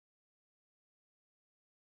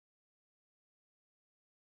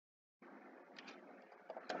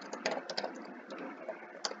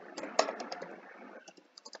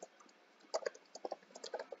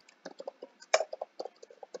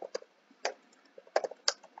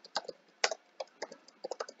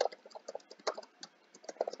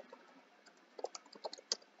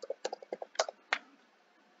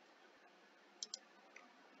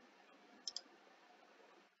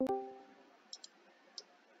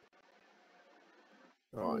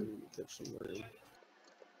Oh, I need to catch somebody.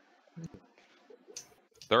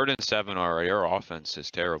 3rd and 7 already. Our offense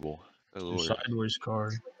is terrible. Good The lord. sideways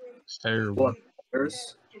car. It's terrible. What?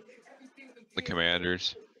 Bears? The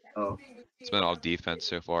Commanders. Oh. It's been all defense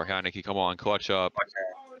so far. Heineke, come on, clutch up.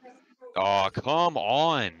 Oh, come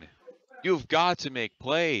on. You've got to make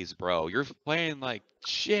plays, bro. You're playing like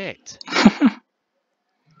shit.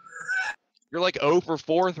 You're like 0 for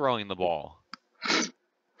 4 throwing the ball.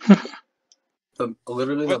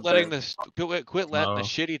 Literally Quit the letting Bears. quit letting the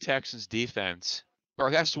shitty Texans defense. Bro,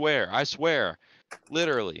 I swear.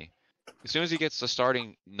 Literally. As soon as he gets the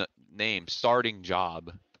starting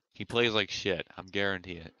job, he plays like shit. I'm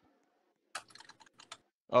guarantee it.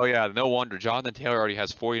 Oh yeah, no wonder. Jonathan Taylor already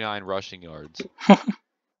has 49 rushing yards.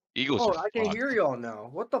 Eagles Oh, are I can fucked. hear y'all now.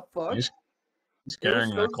 What the fuck? He's It was carrying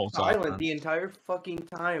so that Colts silent offense. the entire fucking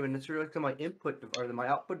time, and it's like to my my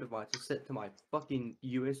output device is set to my fucking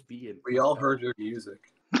USB. And We all heard your music.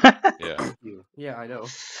 Yeah. Yeah, I know.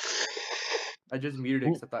 I just muted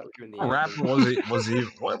it except that was in the What rapper was he?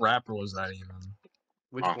 What rapper was that even?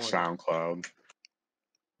 Which Off one? SoundCloud.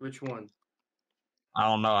 Which one? I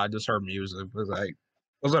don't know. I just heard music. Was it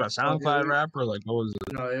a SoundCloud rapper? Like, what was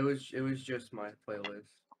it? No, it was just my playlist.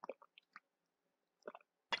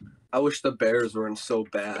 I wish the Bears weren't so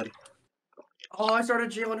bad. Oh, I started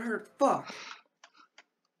Jalen Hurts. Fuck.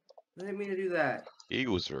 I didn't mean to do that.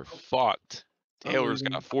 Eagles are fucked. Taylor's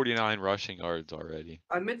got 49 rushing yards already.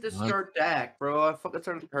 I meant to start Dak, bro. I fucking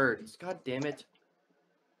started Hurts. God damn it.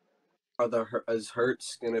 Is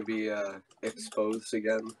Hurts gonna be exposed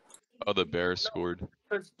again? Oh, the Bears scored.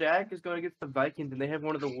 Because Dak is going against the Vikings, and they have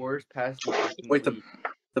one of the worst pass defenses in Wait, the league.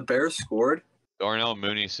 the Bears scored? Darnell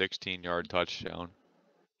Mooney 16-yard touchdown.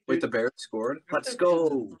 Wait, the Bears scored? Let's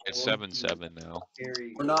go. It's 7-7 now.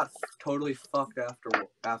 We're not totally fucked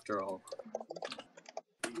after all.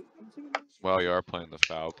 Well, you are playing the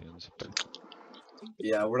Falcons. But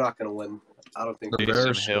Yeah, we're not gonna win. I don't think. The Taysom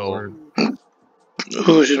Bears Hill.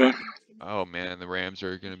 scored. Oh man, the Rams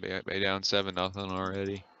are gonna be down 7-0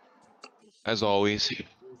 already. As always.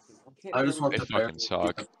 I just want They the fucking Bears.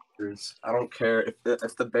 suck. I don't care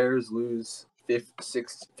if the Bears lose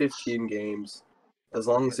 15 games. As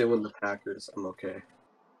long as they win the Packers, I'm okay.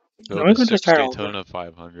 So the 6 Daytona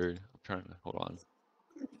 500. I'm trying to hold on.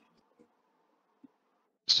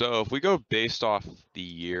 So if we go based off the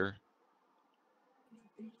year,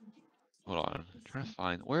 hold on, I'm trying to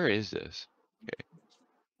find where is this? Okay,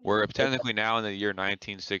 we're technically now in the year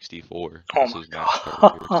 1964. Oh this my is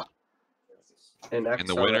NASCAR years. And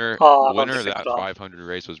the winner of that 500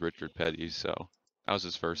 race was Richard Petty. So that was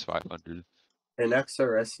his first 500. In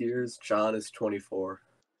XRS years, John is 24.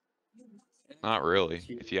 Not really.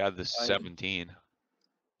 If you add the 17,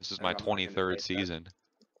 this is my 23rd season.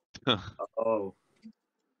 NAC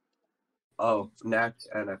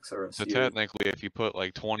and XRS. So technically, if you put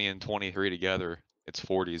like 20 and 23 together, it's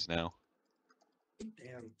 40s now.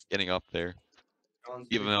 Damn. Getting up there.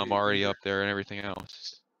 Even though I'm already up there and everything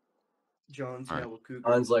else. John's All right. now a Cougar.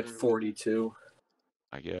 Mine's like 42.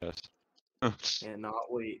 I guess. And not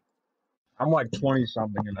wait. I'm like 20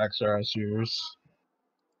 something in XRS years.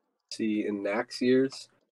 See, in NAC's years,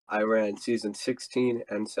 I ran season 16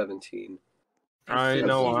 and 17. I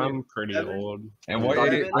know I'm pretty old. And what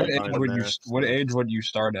age would you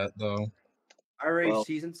start at though? I raced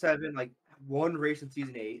season 7, like one race in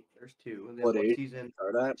season 8. There's 2. And then What age season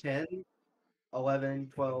start at? 10, 11,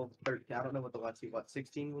 12, 13. I don't know what the last season. What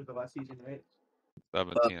 16 was the last season, right?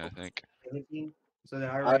 17, I think. 17. So then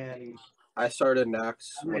I ran. I started NAC's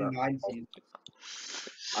when 9 seasons.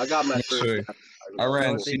 I got my first. I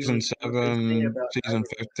ran season 7, season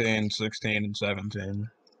 15, 16, and 17.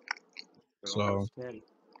 So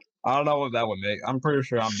I don't know what that would make. I'm pretty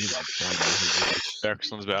sure I'll be like 20.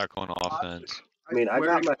 Jackson's back on offense. I mean, I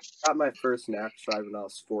got my first NAC drive when I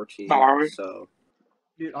was 14. So,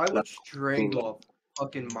 dude, I would strangle a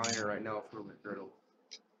fucking miner right now for my girdle.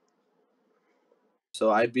 So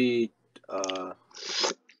I'd be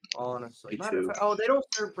honestly. Oh, they don't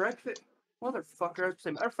serve breakfast, motherfucker.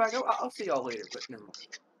 Matter of fact, I'll see y'all later. But never mind.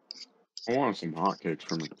 I want some hotcakes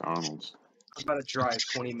from McDonald's. I'm about to drive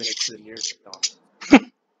 20 minutes to the nearest McDonald's.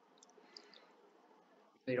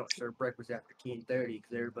 They don't serve breakfast after 10:30 because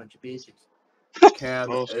they're a bunch of bitches. Some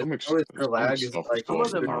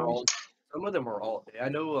of them are all day. I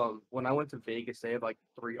know when I went to Vegas, they have like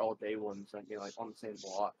 3 all day ones, like on the same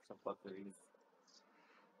block. Some fuck they're eating.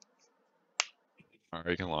 Alright,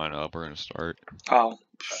 you can line up. We're gonna start. Oh.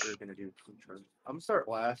 We're gonna do. I'm gonna start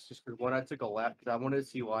last, just because when I took a lap, because I wanted to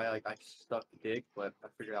see why I stuck the dick, but I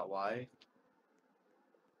figured out why.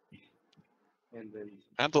 And then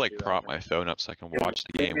I have to like prop my phone up so I can watch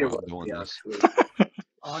the game while I'm doing this.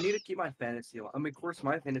 Oh, I need to keep my fantasy. I mean, of course,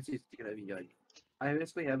 my fantasy is gonna be like, I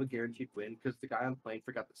basically have a guaranteed win because the guy I'm playing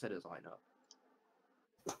forgot to set his lineup.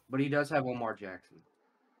 But he does have Omar Jackson.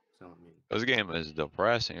 So I mean, This game is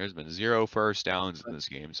depressing. There's been 0 first downs in this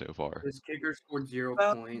game so far. his kicker scored 0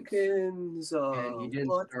 points, Falcons, and he didn't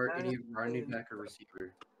what start any running happened? back or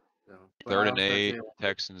receiver. So, but Third I and also have 8, Jalen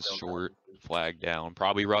Texans Hurts, so short, flag down.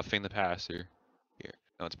 Probably roughing the passer. Here.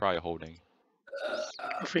 No, it's probably holding.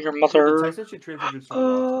 For your Dude, mother. the Texans should transfer to Deshaun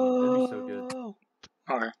Watson. That'd be so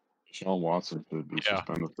good. Okay. Deshaun Watson should be Yeah.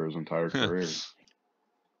 suspended for his entire career.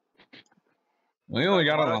 We only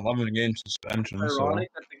got an 11-game suspension, so Ironic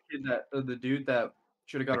that the kid that the dude that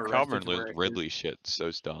should have got The arrested. Calvin for wearing Ridley shit,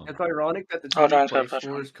 so dumb. It's ironic that the Oh, team he Giants got a plays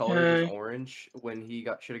touchdown. for his colors is Yay. orange when he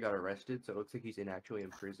should have got arrested. So it looks like he's actually in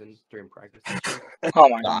prison during practice. And shit. Oh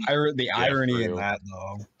my the, god. the Yeah, irony for in real. that,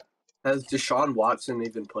 though. Has Deshaun Watson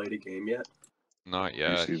even played a game yet? Not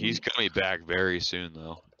yet. Preseason. He's gonna be back very soon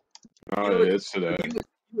though. Oh, He was- it is today.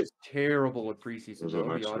 He was terrible in preseason. Was Though, it to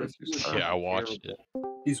be next honest. week? He was Yeah, I watched it.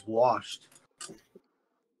 terrible. He's washed.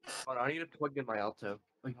 Hold on, I need to plug in my Alto.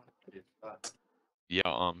 Yeah,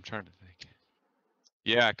 I'm trying to think.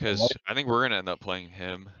 Yeah, because I think we're gonna end up playing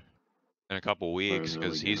him in a couple weeks another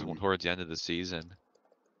because he's game. towards the end of the season.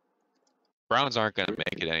 Browns aren't gonna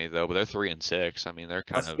make it any though, but they're 3-6. I mean, they're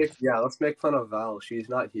kind of Let's make fun of Val. She's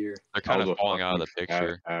not here. they're kind That was of a falling out of the fucking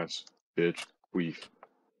picture. Ass bitch queef.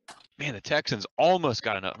 Man, the Texans almost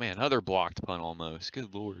got another blocked punt almost.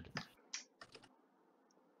 Good lord.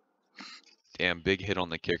 Damn, big hit on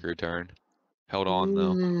the kick return. Held on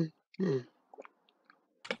though.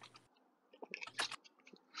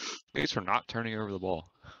 Thanks for not turning over the ball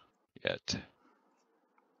yet.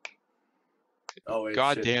 Oh wait,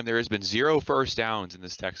 God shit. damn, there has been 0 first downs in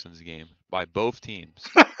this Texans game by both teams.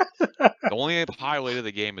 The only highlight of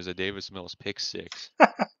the game is a Davis Mills pick 6. Oh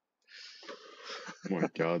my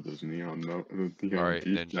god, those neon Alright,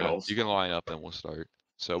 Ninja, decals. you can line up and we'll start.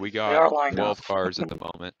 So we They are got lined 12 up. cars at the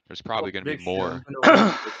moment. There's probably going to be more.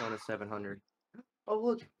 Daytona 700. Oh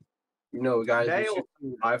look, You know, guys, we Dale. should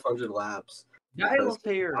do 500 laps. Dale's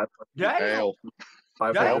here. Dale. Dale.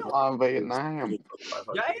 500 Dale. laps. I'm Vietnam.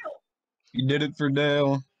 500. Dale. You did it for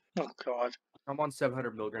Dale. Oh god. I'm on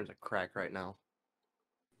 700 milligrams of crack right now.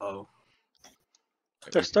 Oh,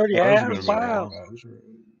 There's 30 That was halves. gonna be Wow. long.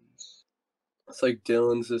 it's like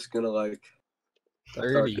Dylan's just gonna like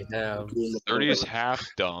 30 halves. 30 is half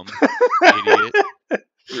dumb, idiot.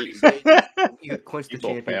 You clinched the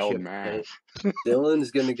People failed championship. math. Dylan's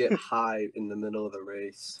gonna get high in the middle of the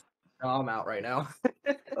race. No, I'm out right now.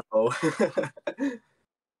 Oh,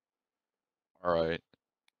 Alright,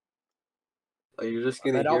 you're just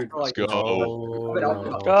gonna I've been out hear. for like go. Oh, But I'll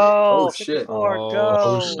no. Go. Oh, shit. 54, Oh, go.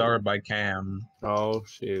 Post started by Cam. Oh,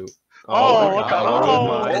 shoot. Oh, my look God. at Oh,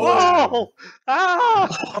 my oh, ah,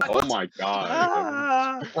 Oh my god.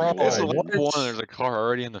 ah. This is Oh, lap what? 1, there's a car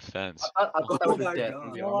already in the fence. I thought that Oh was a my death. God.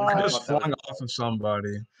 to be What? honest. I I just thought that flung was- off of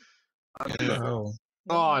somebody. What the hell?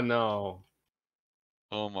 Oh, no.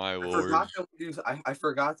 Oh my I lord. forgot that I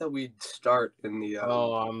forgot that we'd start in the.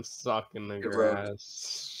 Oh, I'm sucking the the road.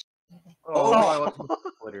 grass. Oh, I went to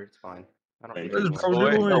the splitter. It's fine. I don't need What is it bro anymore. Oh,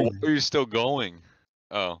 wait, no, doing? why are you still going?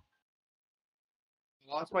 Oh,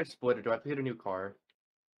 I lost my splitter. Do I have to get a new car?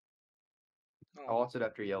 I lost it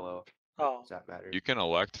after yellow. Oh. Does that matter? you can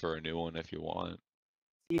elect for a new one if you want.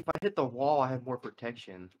 See, if I hit the wall, I have more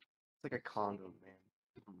protection. It's like a condom, man.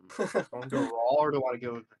 Do I want to go raw or do I want to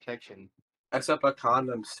go with protection? Except a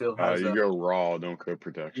condom still has. You go raw, don't go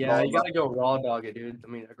protection. Yeah, you gotta go raw dog it, dude. I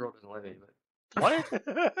mean, a girl doesn't live it, but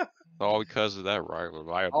What? All because of that all I'm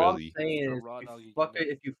reliability. saying Go is, raw dog,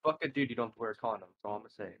 if you fuck a dude, you don't have to wear a condom. That's all I'm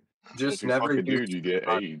saying. just If you never fuck a use dude, you get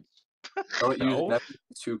AIDS. Don't use No. never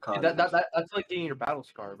use 2 Dude, condoms. that's like getting your battle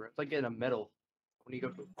scar, bro. It's like getting a medal when you go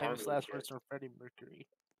to a Famous army and last shit. words from Freddie Mercury.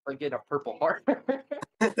 It's like getting a purple heart.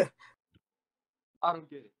 I don't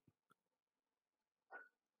get it.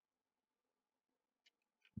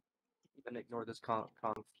 Even ignore this condo.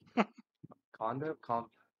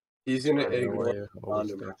 He's gonna Sorry, ignore Way the of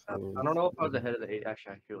condom. stuff, I don't know if I was ahead of the 8.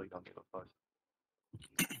 Actually, I really don't give a fuck.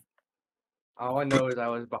 All I know is I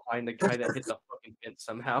was behind the guy that hit the fucking fence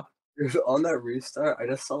somehow. Dude, on that restart, I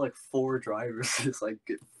just saw like 4 drivers just like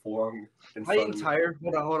get flung in I'm front getting of me. tired.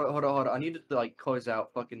 Hold on. I need to like close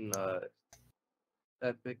out fucking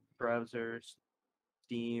Epic browsers,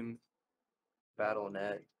 Steam,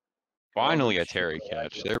 Battle.net. Finally a Terry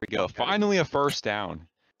catch. There we go. Finally a first down.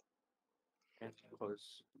 And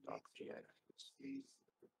close .gx.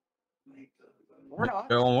 We're not.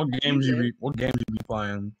 Dylan, what games you be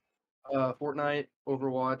playing? Fortnite,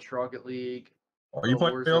 Overwatch, Rocket League. Are you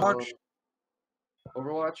playing Warzone. Overwatch?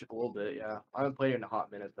 Overwatch a little bit, yeah. I haven't played it in a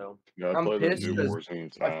hot minute though. Yeah, I I'm played the pissed new because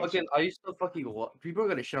Warzone fast. I used to fucking love. People are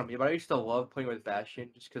gonna shit on me, but I used to love playing with Bastion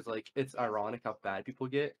just because like it's ironic how bad people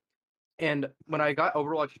get. And when I got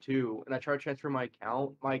Overwatch 2 and I tried to transfer my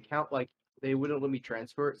account like they wouldn't let me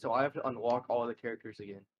transfer it, so I have to unlock all the characters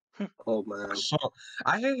again. Oh man. So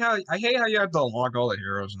I hate how you have to unlock all the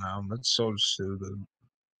heroes now. That's so stupid.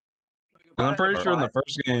 And I'm pretty sure in the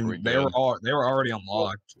first game we they were good? already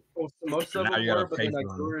unlocked. Well, most And of now them you gotta were, but pay then like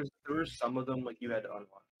for there them. were some of them like you had to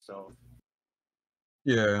unlock. So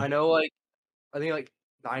Yeah. I know like I think like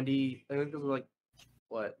 90. I think those were like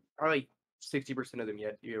what? Probably like 60% of them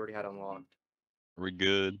you already had unlocked. Are we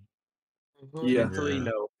good? Yeah. Mentally, Yeah.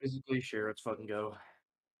 no. Physically, sure. Let's fucking go.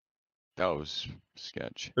 That was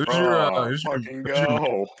sketch. Who's your Fucking who's your main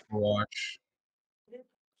go! watch?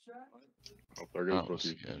 Oh, there goes That was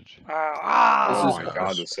Bookie. sketch. Oh This my is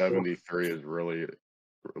god, the 73 is really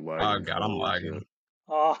Oh lagging. god, I'm Holy lagging. shit.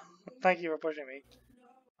 Oh, thank you for pushing me.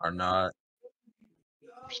 Or not.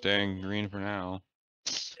 We're staying green for now.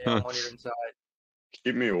 Yeah, I'm on your inside.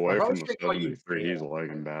 Keep me away probably from the should call you 73, he's Dan.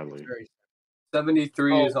 lagging badly. Very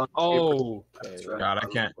 73 is on. Oh, That's okay. right. God,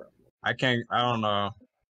 I don't know.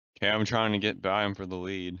 Okay, I'm trying to get by him for the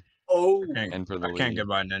lead Oh. and for the I can't lead. get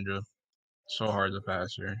by Ninja. So hard to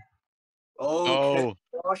pass here. Okay. Oh,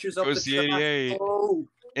 Washes up goes the the trash. 88 Oh.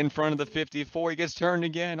 in front of the 54. He gets turned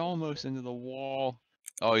again, almost into the wall.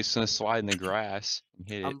 Oh, he's gonna slide in the grass and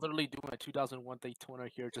hit it. I'm literally doing a 2001 Daytona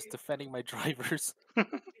here, just defending my drivers.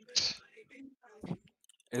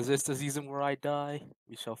 Is this the season where I die?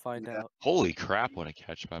 We shall find Yeah. out. Holy crap! What a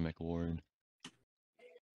catch by McLaurin.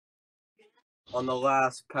 On the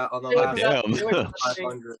last on the God last damn.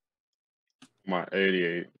 500. My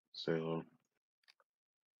 88, say low.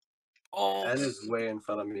 Oh, Ed is way in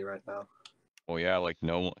front of me right now. Oh yeah, like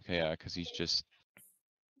no one. Yeah, because he's just.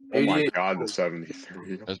 Oh my 88. god, the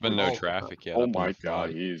 73. There's been no Oh, traffic yet. Oh up in my the god,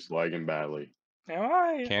 front. he's lagging badly. Am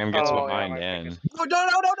I? Cam gets Oh, behind yeah, my N. fingers.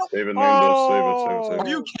 No. Save it, Ninja, save it, save it, Oh. save Are it.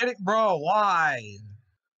 you kidding, bro? Why?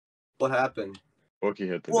 What happened? Bookie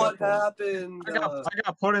hit the What death ball. happened? I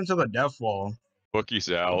got put into the death wall.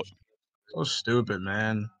 Bookie's out. So stupid,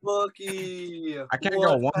 man. Bookie. I can't What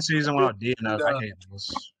go one season without DNF. I happened? hate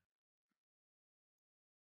this.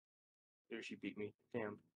 There, she beat me.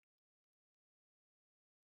 Damn.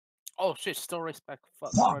 oh shit! Still race back.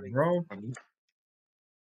 Fuck, Fuck, running. bro.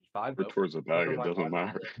 5 We're though. towards the back, Never it mind, doesn't five.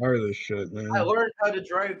 matter. Fire this shit, man. I learned how to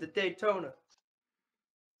drive the Daytona.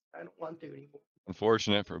 I don't want to anymore.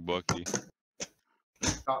 Unfortunate for Bookie.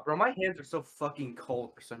 God, bro, my hands are so fucking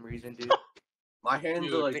cold for some reason, dude. My hands are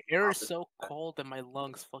Dude, like. the air is so cold that my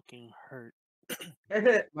lungs fucking hurt.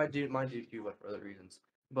 mine do too, but for other reasons.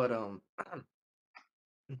 But oh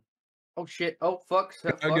shit! Oh fuck!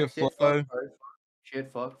 Fuck! I get Shit! fly. Fuck!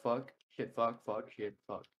 Shit! Fuck! Fuck! Shit! Fuck! Fuck! Shit!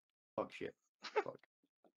 Fuck! Fuck! Shit! Fuck!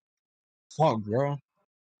 Fuck, bro.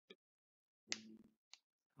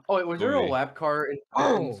 Oh wait, was there a Movie. lap car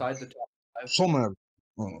Oh. inside the top 5? So many.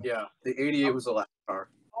 Oh. Yeah, the 88 was a lap car.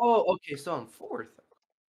 Oh, okay, so I'm 4th.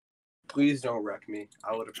 Please don't wreck me.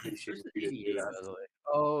 I would appreciate Who's if the you didn't 88, do by that. the way?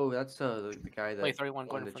 Oh, that's the guy that. Wait, 31 won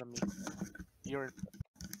going in the front of me. You're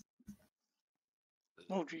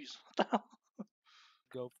Oh, jeez.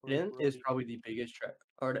 go for Finn it. is Brody. probably the biggest track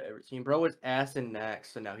card I've ever seen. Bro is ass and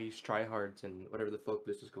Nax, and now he's tryhards and whatever the fuck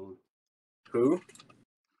this is called. Who?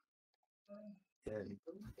 Yeah.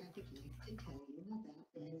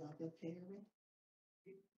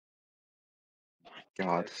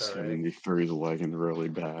 God, That's all right. 73 is lagging really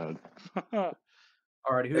bad.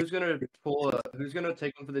 Alright, who's gonna who's gonna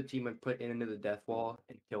take him for the team and put in into the death wall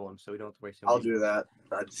and kill him so we don't have to waste him? I'll do that.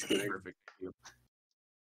 I'm just kidding. Perfect.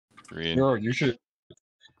 Green. Bro, you should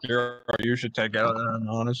take out Aaron,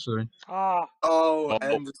 honestly. Ah, Oh, Oh.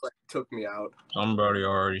 and just like took me out. Somebody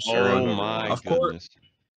already Oh surrendered. my Of course, goodness.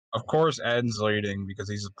 of course, Ed's leading because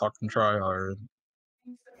he's a fucking tryhard.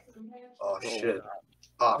 Oh shit.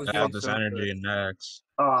 Oh was I doing have fuck. this so energy in next.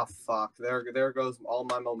 Oh fuck. There goes all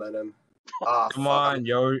my momentum. Ah, Come fuck.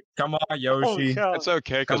 on, Come on, oh, Yoshi. God. It's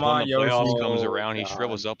okay, because Come when on, the playoffs Yoshi. comes Oh, around, he God.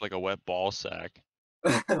 shrivels up like a wet ball sack.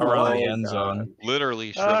 Around the Oh, end zone. God.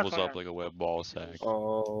 Literally Ah, shrivels come up here. like a wet ball sack.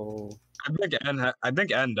 Oh. I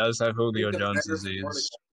think N does have Julio I think the Jones Bears disease. scored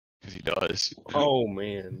Because he does. Oh,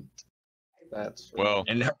 man. That's Well,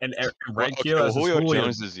 And well, Red okay, Keel well, has his Julio Julio.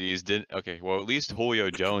 Jones disease did. Okay, well, at least Julio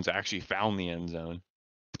Jones actually found the end zone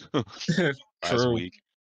last True. week.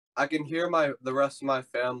 I can hear the rest of my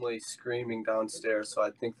family screaming downstairs, so I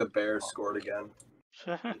think the Bears scored again.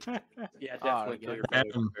 Yeah, Ah, definitely kill yeah. your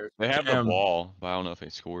family. Damn. Bears. They have the Damn. ball, but I don't know if they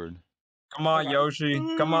scored. Come on, Okay. Yoshi.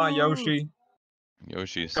 Come on, Yoshi.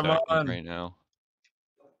 Yoshi's Come second on. right now.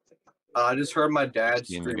 I just heard my dad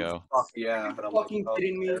 16 to scream, go. "Fuck yeah!" And I'm Fucking like, "Oh,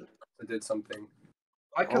 kidding me? yeah, I did something."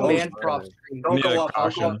 My Oh, command man. prop screen. Don't Need go a up. Don't go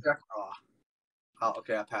up caution. there. Oh,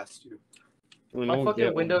 okay, I passed you. We My don't fucking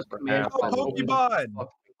get Windows one for command half prop. the Oh, rule. Pokemon!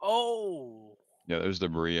 Oh. Yeah, there's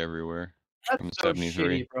debris everywhere. From That's so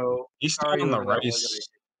 73. shitty, bro. He's still Sorry, on the whoever that was. race.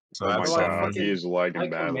 So Oh my that's Bro, I god, fucking- he is My lagging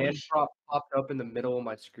badly. command prop popped up in the middle of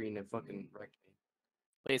my screen and fucking wrecked me.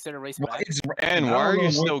 Wait, is there a race Why back? is- And I why are don't you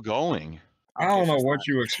know what- still going? I don't know It's what not.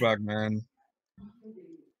 you expect, man.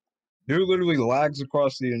 Dude literally lags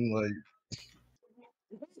across the like.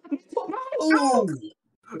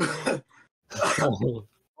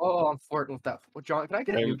 Oh, I'm flirting with that. Well, John, can I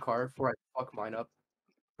get a new Um, car before I fuck mine up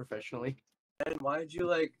professionally? And why did you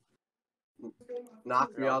like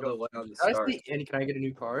knock me I'll out of go- the way on the Can I start? see and can I get a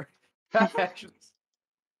new car? Actually,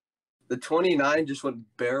 The 29 just went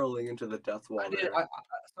barreling into the death wall. I did. there.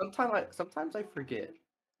 Sometimes I forget.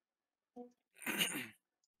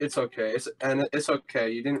 It's okay. It's okay.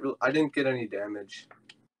 You didn't. I didn't get any damage.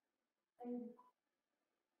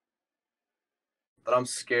 But I'm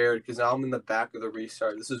scared because now I'm in the back of the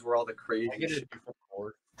restart. This is where all the crazy I get a shit. different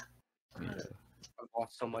cord. I've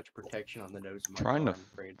lost so much protection on the nose of my Trying car, to I'm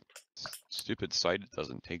afraid. Stupid site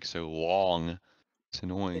doesn't take so long. It's They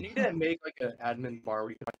annoying. need to make like an admin bar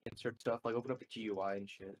where you can like, insert stuff, like open up the GUI and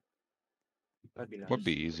shit. That'd be nice. Would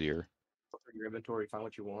be easier. Go through your inventory, find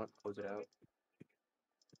what you want, close it out.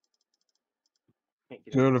 Can't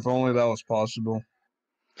get Dude, it. if only that was possible.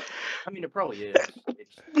 I mean, it probably is.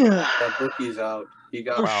 It's, That bookie's out. He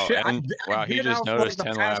got. Oh, Wow, shit, and I've he been just out for, like, noticed the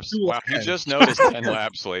 10 past laps. 2 Wow, he laps. just noticed 10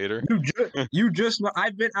 laps later. You just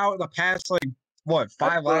I've been out the past like what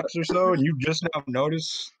 5 laps or so, and you just now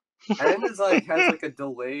noticed. And is like has like a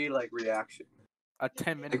delayed like reaction. A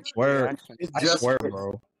 10-minute swear. reaction. It I just swear, hit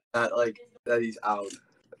bro. that he's out.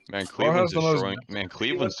 Man, Bro has Cleveland's the most- destroying. Man,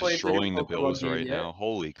 Cleveland's played the new destroying the Pokemon Bills game right yet? now.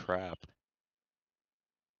 Holy crap!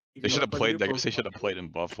 You They should wanna have play the played. new I guess they Pokemon should have game? played in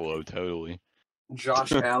Buffalo. Totally.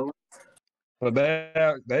 Josh Allen. But they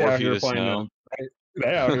Or out here Peter playing Snow.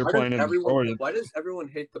 they out here playing in Detroit. Why does everyone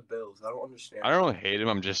hate the Bills? I don't understand. I don't hate him.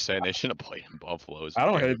 I'm just saying they shouldn't have played in Buffalo. I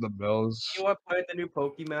don't hate the Bills. You want to play the new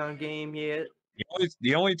Pokemon game yet?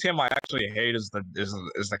 The only team I actually hate is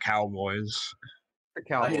the Cowboys. The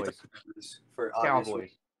I hate Cowboys. the Bills for obvious Cowboys.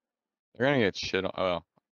 reasons. They're gonna get shit on. Well,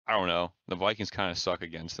 I don't know. The Vikings kind of suck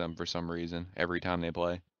against them for some reason every time they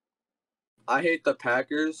play. I hate the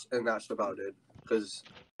Packers, and that's about it. Because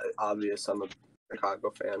obvious, I'm a Chicago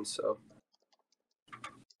fan, so.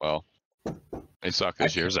 Well, they suck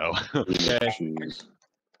this year, so. Jeez.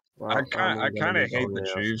 I kind of hate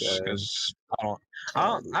the Chiefs because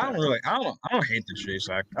I don't hate the Chiefs.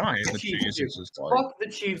 I don't hate the Chiefs. It's just like Fuck the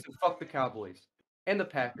Chiefs and fuck the Cowboys. And the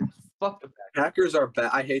Packers. Fuck the Packers. Packers are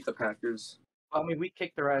bad. I hate the Packers. I mean, we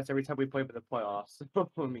kick their ass every time we play for the playoffs.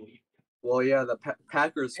 I mean, Well, yeah, the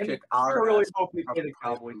Packers and kick I our really ass. hope we play the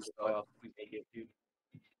Our Cowboys in the playoffs. playoffs. We make it, dude.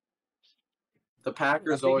 The I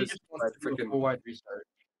Packers think he always just like wants to do a freaking. full wide restart.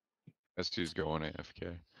 S2's going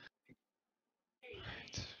AFK.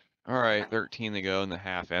 All right, 13 to go in the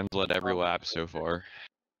half. Ends led every lap so far.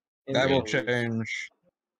 that will Good. change.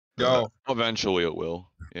 Go. Eventually it will.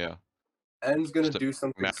 Yeah. N's gonna Just a do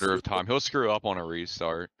something. Matter of time. He'll screw up on a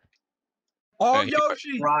restart. Oh, Yeah, he-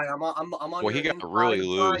 Yoshi! Right, I'm on Well, your he got inside, really inside,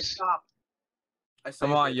 loose. stop. I Come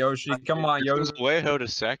saved on, it. Yoshi! I Come saved on, it. Yoshi! Alejo to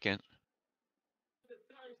second.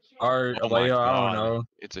 Or Oh my Alejo, I don't god. know.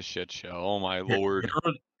 It's a shit show. Oh my lord.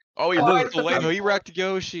 You're- Oh, he Oh, wrecked it's the Alejo. He first wrecked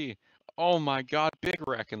Yoshi. Oh my god. Big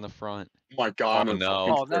wreck in the front. Oh my god, Oh, I'm no.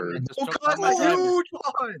 fucking Oh, that third. man just Oh, took God, out my a driver. huge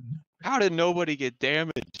one! How did nobody get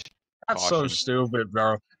damaged? That's so Caution. stupid,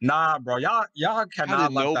 bro. Nah, bro, y'all How cannot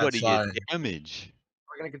did let that nobody get slide. damage?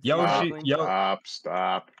 We're gonna continue Yoshi, arguing.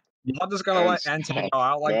 Stop. y'all just gonna let N take Stop.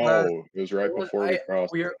 out like that? No, it was right before we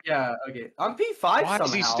crossed. Yeah, okay. I'm P5 Why somehow.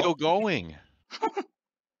 is he still going?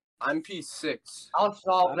 I'm P6. I'll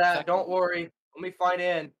solve I'm that. second. Don't worry. Let me find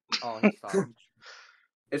in. Oh, he stopped.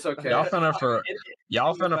 It's okay. Y'all finna for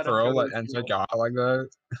Gotta real let go N to take out like that?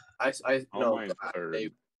 I Oh no, my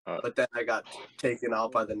third. but then I got taken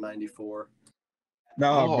out by the 94.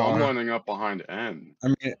 No, Oh, bro. I'm running up behind N. I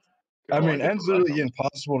mean, get N's the wreck literally on.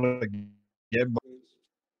 impossible to get.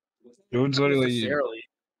 Dude's literally necessarily.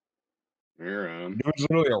 Here, N. dude's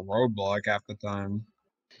literally a roadblock half the time.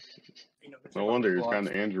 No wonder he's got an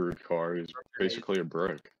Android car. He's basically a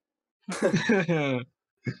brick.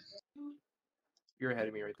 You're ahead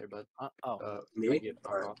of me right there, bud. Oh. Me? Yeah,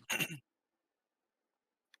 fuck Alright. off.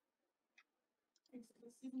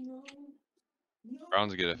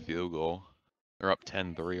 Browns get a field goal. They're up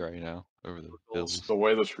 10-3 right now over the It's Bills. the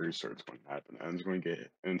way this restart's going to happen. N's going to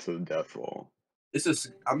get into the death wall.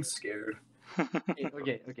 I'm scared.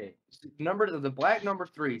 Okay. The black number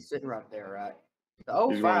 3 sitting right there, right? The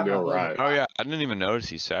He's 05 gonna I go love right. it. Oh yeah, I didn't even notice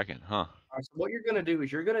he's second, huh? Alright, so what you're gonna do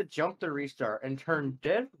is you're gonna jump the restart and turn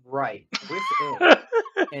dead right within,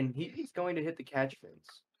 and he's going to hit the catch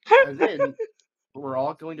fence. And then we're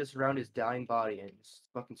all going to surround his dying body and just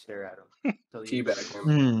fucking stare at him. Till the end. Teabag him.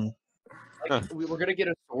 Hmm. Like, we're gonna get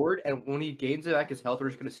a sword, and when he gains back his health, we're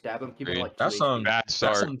just gonna stab him, keep him Agreed. like 2 That's HP. some. Bad That's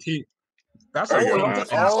start. some T. That's Oh, some.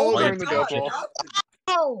 yeah. Oh During my the god! double.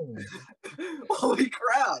 Oh, Holy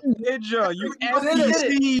crap! Ninja, you You did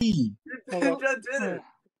FBC! Ninja did it.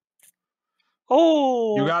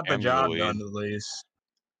 Oh. You got the Cam job lead. done at least.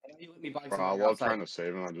 And he let me buy Bro, I something love outside. trying to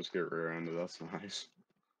save him. I just get rear-ended. That's nice.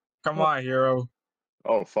 Come on, hero.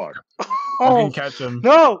 Oh fuck. You Oh. can catch him.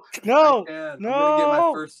 No. No. I can. No. I'm gonna get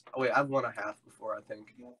my first. Oh wait, I've won a half before, I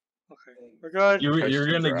think. Okay. We're good. You're Catch the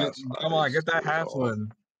gonna get. grass Come on, eyes, get that that's half all.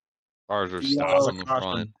 win. Cars are Yo, stopped in the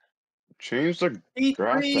front. Change the P3,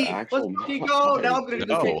 grass to actual. let's fucking go. Now I'm gonna do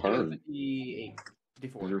No. 58,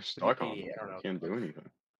 54. You're stuck on 58, it. I don't know. You can't do anything.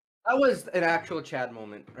 That was an actual Chad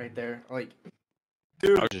moment right there. Like, I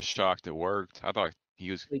was just shocked it worked. I thought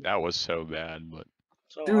that was so bad, but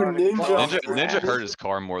So Dude, hard to Ninja- control. Ninja hurt his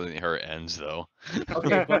car more than he hurt Ends though.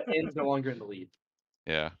 okay, but N's no longer in the lead.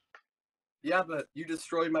 Yeah. Yeah, but you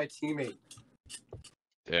destroyed my teammate.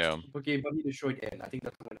 Damn. Okay, but he destroyed N. I think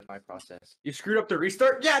that's the win in my process. You screwed up the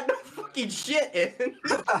restart? Yeah, no fucking shit, N.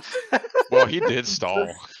 Well, he did stall.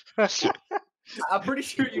 I'm pretty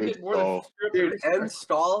sure you did more than Oh. screw up the Dude, restart. N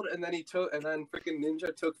stalled, and then freaking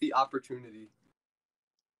Ninja took the opportunity.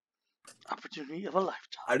 Opportunity of a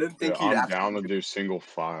lifetime. I didn't think Yeah, he'd I'm down to do single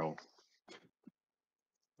file.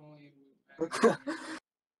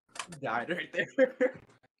 Died right there.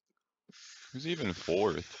 Who's even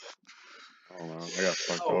fourth? I don't know. I got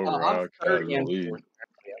fucked Oh, over. I'm I got third the and lead. fourth.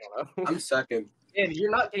 I don't know. I'm second. And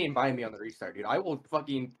you're not getting by me on the restart, dude. I will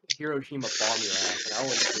fucking Hiroshima bomb your ass, and I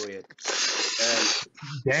will enjoy it.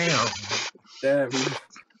 Damn.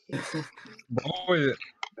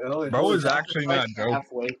 Damn. Bro is actually not joking.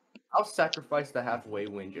 Halfway. I'll sacrifice the halfway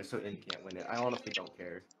win just so N can't win it. I honestly don't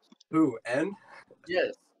care. Who? N?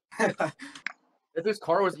 Yes. If this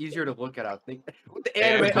car was easier to look at, I think. With the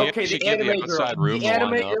Damn, anime, man, okay, should the get the anime girl. outside room The to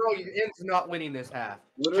anime line up. girl N's not winning this half.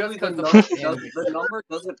 Literally, Just the because number, number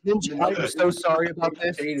doesn't. the I'm number so isn't sorry about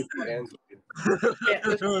this. shaded for N's.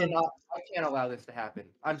 I can't allow this to happen.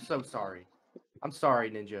 I'm so sorry. I'm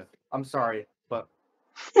sorry, Ninja. I'm sorry, but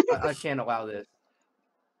I can't allow this.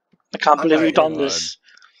 I can't believe Okay, we've done God. this.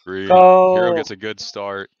 Green. Go. Hero gets a good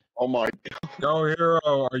start. Oh my. Go Hero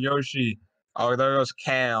or Yoshi. Oh, there goes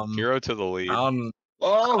Cam. Hero to the lead. I don't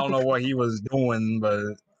Oh. know what he was doing, but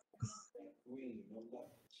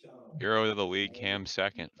Hero to the lead. Cam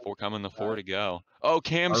second. Coming the 4 to go. Oh,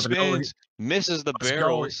 Cam Let's go. spins. Misses the Let's go.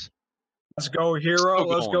 barrels. let's go Hero. Still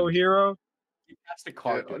Let's go going. Hero. You passed the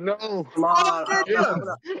car. Yeah, dude. no. Come on.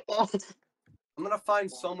 Oh. I'm gonna find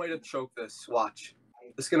some way to choke this. Watch.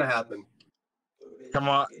 It's gonna happen. Come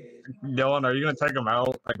on, Dylan. Are you gonna take him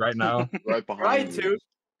out like right now? Right behind Try you. to.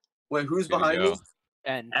 Wait, who's Here we behind go. me?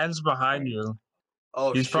 And En's behind you.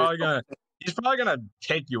 Oh, He's shit. probably gonna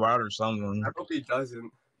take you out or something. I hope he doesn't.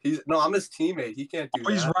 I'm his teammate. He can't do Oh,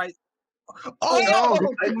 he's that. right. Oh, no!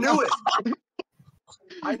 I knew it.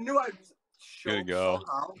 I knew I'd Good choke go.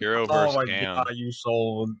 somehow. Hero Oh versus my Cam. god, you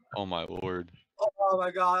sold. Oh my lord. Oh my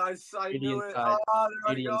god, I Idiot knew it. side. Oh, there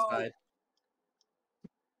I Idiot go. side.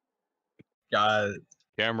 God,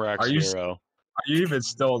 Cam wrecks Are you- Hero. are you even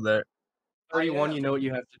still there? 31, you know what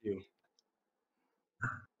you have to do.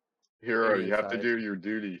 Hero, you Idiot have to side. do your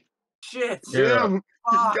duty. Shit. Yeah. Damn.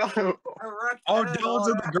 Fuck. You got him. I wrecked Oh, Ed Dylan's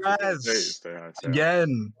in the already. grass Stay high, stay high.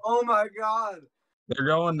 again. Oh my god. They're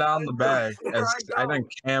going down the back. There As I I go. think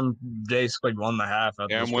Cam basically won the half at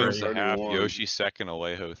Cam this wins rate. the half. 31. Yoshi second.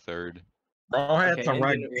 Alejo third. Bro had Okay, to and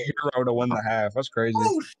rank then it Hero to win the half. That's crazy.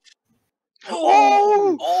 Oh,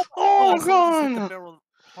 Oh! oh, Oh, as soon as it hit the God. barrel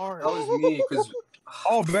hard. that was me because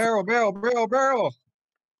Oh, barrel.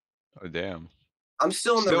 Oh damn. I'm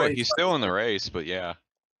still in the race. He's still in the race, but yeah.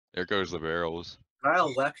 There goes the barrels. Can I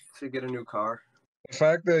elect to get a new car? The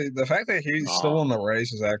fact that he's still in the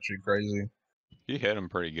race is actually crazy. He hit him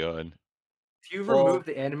pretty good. If you Well- remove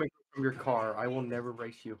the anime from your car, I will never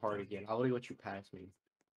race you hard again. I'll let you pass me.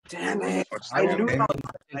 Damn it! I I knew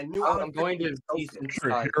knew how I'm going to piece Sure,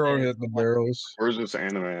 inside Hero and hit the barrels. Where's this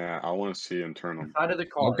anime at? I want to see him turn them. side of the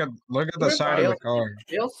car. Look at the Where's side of the Dale? car.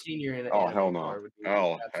 Dale Senior in an Oh, anime hell no. car would be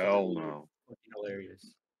Hell absolutely no. fucking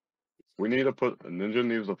hilarious. We need to put Ninja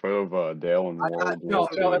needs a photo of Dale in World No, War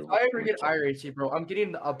no. If II. I ever get iRacing, bro, I'm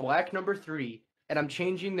getting a black number 3 and I'm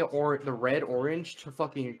changing the red orange to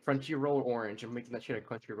fucking Crunchyroll orange and making that shit a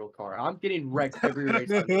Crunchyroll car. I'm getting wrecked every race.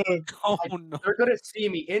 Oh no. They're gonna see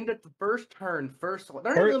me in the first turn, they're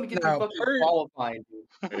not even gonna get to fucking qualifying,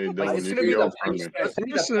 dude. Hey, Like, Dylan, it's you gonna can be go the for pace me. it's gonna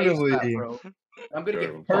be the pace trap, bro. I'm gonna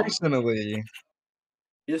get fucked. Personally,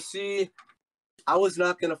 You see, I was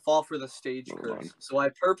not gonna fall for the stage Never curse, mind. so I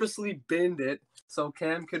purposely binned it so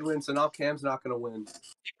Cam could win. So now Cam's not gonna win.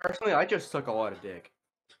 Personally, I just suck a lot of dick.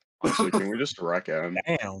 Honestly, can we just wreck him?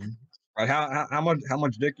 damn. Like how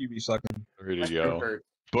much dick you be sucking? Ready My to stomach go. hurts.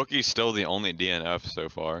 Bookie's still the only DNF so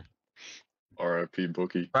far. R.I.P.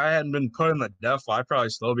 Bookie. If I hadn't been put in the death, I'd probably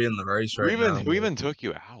still be in the race right now. Who even took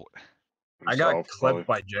you out? I got Himself, clipped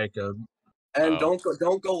by Jacob. And Oh.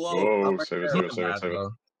 don't go low. Whoa, I'm right save it, there. save it, save it, save it.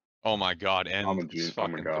 Oh my god, and I'm a genius. Oh my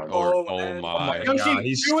fucking God. oh and- my. God, Yoshi,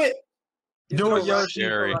 he's- do it! He's Do gonna it, wreck Yoshi. you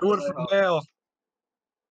Scary. from Do it right for up. Dale.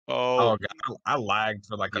 Oh, Oh god, I lagged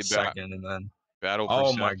for like a You second and then. battle for Oh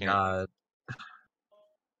second. my god.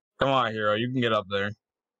 Come on, hero, you can get up there.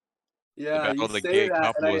 Yeah, battle you of the say gay that,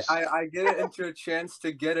 couple and was- I get it into a chance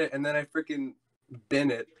to get it, and then I freaking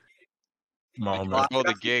bin it. Moment. Battle of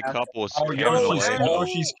the gay couple was Oh, scamming Yoshi's, away.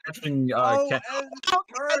 Yoshi's catching Ken. and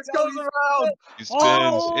Let's go around. He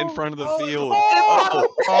spins in front of the field.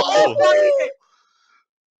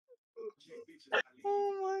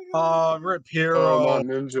 Oh, rip hero. Oh, my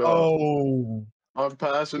ninja. Oh, I'm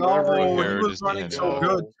passing no, everyone. he Hair was just running DNF. so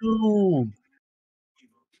good too.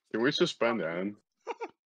 Can we suspend N?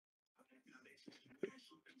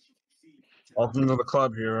 Welcome to the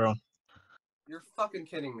club, hero. You're fucking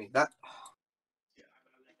kidding me. That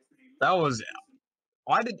was.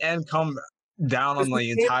 Why did N come down on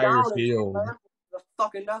the entire field? The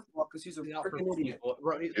fucking death ball because he's a Not for freaking idiot. people.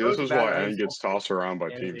 See, this is why N gets tossed around by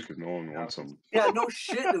teams because no one wants him. Yeah, no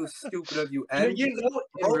shit. It was stupid of you. And And you know,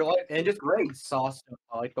 in real life, and just great sauce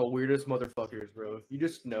like the weirdest motherfuckers, bro. You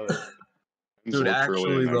just know it. N's Dude, literally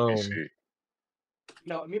actually, an though. NPC.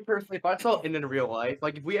 No, me personally, if I saw in real life,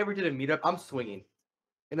 like if we ever did a meetup, I'm swinging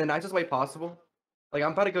in the nicest way possible. Like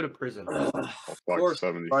I'm about to go to prison. Oh, fuck,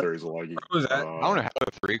 73 is laggy. What was that? I don't have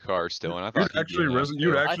a 3 car still, and I thought You'd actually risk.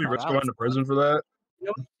 You'd I actually thought risk I going was to prison for that. You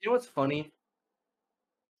know what's funny?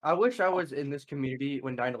 I wish I was in this community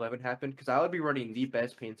when 9/11 happened because I would be running the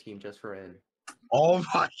best paint scheme just for N. Oh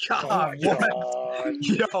my god! What? God.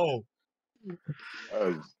 Yo,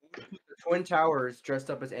 Uh, The Twin Towers dressed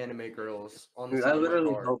up as anime girls on the dude, side I of my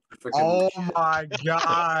literally car. hope the oh freaking. my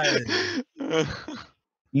god!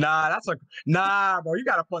 Nah, that's like nah, bro. You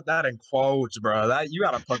gotta put that in quotes, bro. That you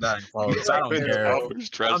gotta put that in quotes. I don't care. Towers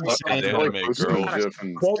dressed I'm up as saying, anime posting a girls. GIF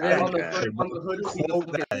and Quote tag on the that. hood, on the hood would be the Quote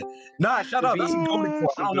fucking, that. Nah, shut up. That's a golden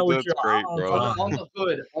quote. I don't know what That's you're. great, bro.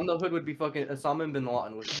 on the hood would be fucking Osama bin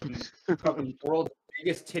Laden with the fucking world's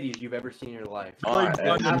biggest titties you've ever seen in your life. Alright,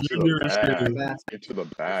 Like, N, get to the back. Massive. Get to the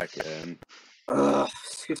back, N.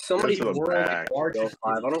 If somebody Get to the world back. largest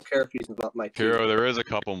 5, I don't care if he's not my team. Hero, there is a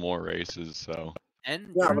couple more races, so And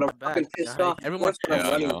Yeah, you're but in I'm the fucking back. pissed Yeah, off. Of everyone's course, when Yeah, I'm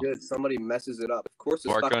I running know. good, somebody messes it up. Of course,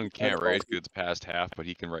 it's Bark fucking Gun can't N. race goods past half, but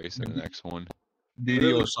he can race in the next one.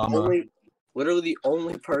 Didi Osama. Literally the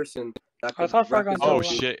only person that I could thought Fargan represent Oh Well,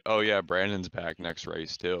 shit! Oh yeah, Brandon's back next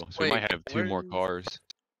race too, so we Wait, might have 2 more where's- cars,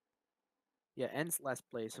 Yeah, N's last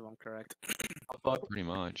place, if I'm correct. pretty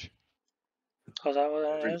much. Oh, is that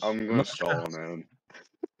what that is? I'm gonna stall on N.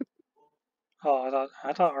 Oh,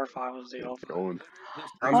 I thought R5 was the over. Going.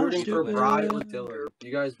 I'm I'm rooting for stupid. Brian or Dylan.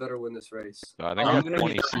 You guys better win this race. So I think I'm I have rooting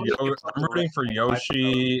 26. I'm rooting for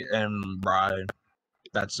Yoshi and Brian.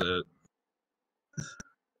 That's it.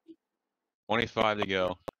 25 to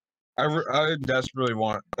go. I desperately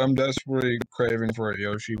want. I'm desperately craving for a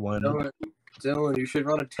Yoshi win. Dylan, you should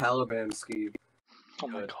run a Taliban scheme. Oh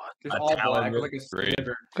my god. Just A all black, Taliban. like a Great.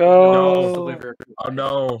 sliver. Go. Sliver. Oh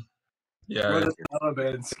no. Yeah. Run a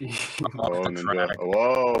Taliban scheme. Oh, That's ninja. right.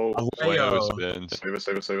 Whoa. Leo Aleo. spins. Save it,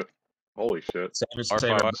 save it, save it. Holy shit. Save it, R5,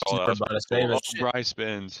 save it, I saw that. buddy, That's save cool. it. Oh, Bryce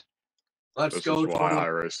spins. Let's This go, is why 20. I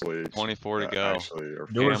race leagues. 24 to go. Actually, are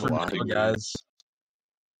Do it Cam for will now, take it. guys.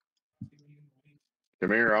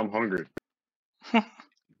 Come here, I'm hungry.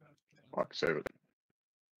 Fuck, save it.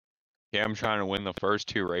 Cam trying to win the first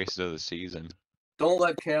 2 races of the season. Don't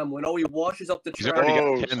let Cam win. Oh, he washes up the He's track. already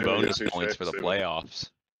Oh, got 10 save it, bonus save it, points for the save it. playoffs.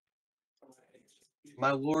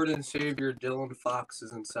 My Lord and Savior Dylan Fox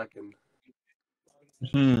is in second.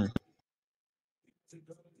 Hmm.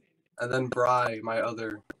 And then Bry, my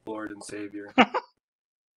other Lord and Savior.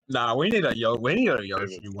 Nah, we need a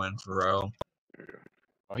Yoshi win for real. There you go.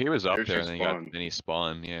 Oh, he was up Yoshi there, and then spun. he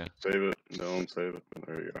spun. Yeah. Save it. Don't save it.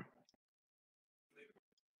 There you go.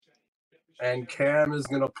 And Cam is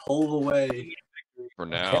gonna pull away. For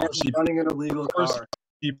now. Cam's running an illegal course. car.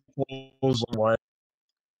 He pulls away.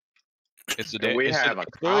 It's the And damn. we It's have a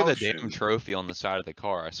clearly the damn caution. trophy on the side of the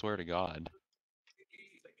car. I swear to God.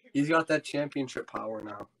 He's got that championship power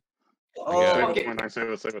now. Yeah. Oh, Save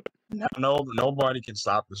it, save it. No, nobody can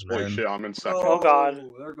stop this Holy man. shit, I'm in second. Oh, God.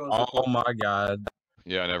 There goes Oh my God.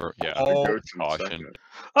 Yeah, never. Yeah. Oh, The goat's in caution. second.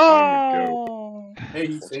 I'm a goat. Oh. Hey,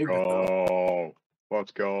 he Let's saved it though. go.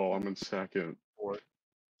 Let's go. I'm in second.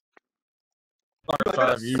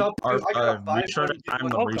 R5, be sure to time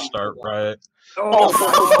the restart right.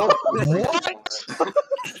 Oh. What?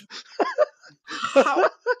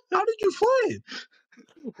 How did you flip?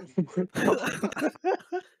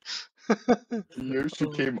 Yoshi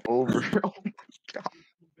came over. Oh my God.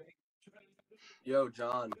 Yo,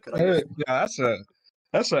 John, could I get Yeah,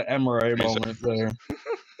 that's an MRA He's- moment there.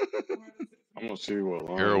 I'm gonna see what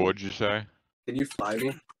line. Hero, what'd you say? Can you fly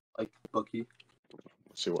me? Like, bookie?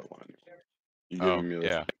 Let's see what line. You Oh, giving me this?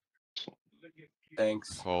 yeah.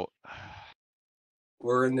 Thanks. Well,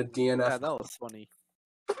 We're in the Yeah, DNF. that was funny.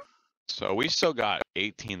 so we still got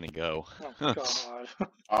 18 to go. Oh, God.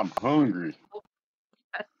 I'm hungry.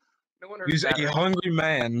 No wonder He's a hungry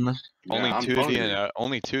man. Only Yeah, I'm two hungry.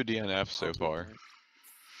 DNFs so far.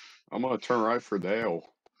 I'm gonna turn right for Dale.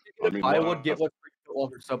 I would left. get one for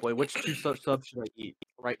Walker Subway. Which two subs should I eat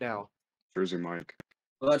right now? Jersey Mike.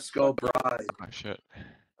 Let's go, Bri. Oh shit.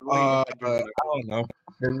 I don't know.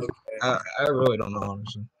 I really don't know,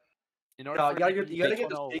 honestly. In order No, for you gotta me get to you gotta take get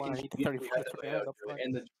the one, steak I and need cheese 35 and up front.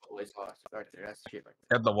 the Chipotle sauce right there. That's the shit right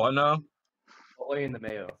Get the what now? there. Chipotle and the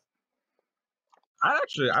mayo. I'd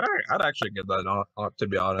actually get that, to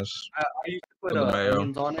be honest. I used to put The mayo.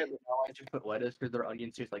 onions on it, but now I just put lettuce because their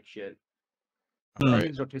onions taste like shit. Hmm.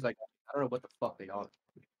 Onions don't taste like I don't know what the fuck they are.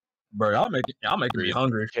 Bro, y'all making me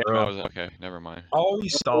hungry, Cam, I bro. was okay. Never mind. Oh, he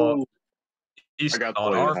stalled. He I got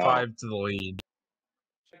stalled. played R5 hot. to the lead.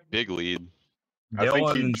 Big lead. I think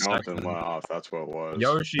Dylan he in jumped and second. went off. That's what it was.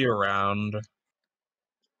 Yoshi around.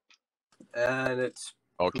 And it's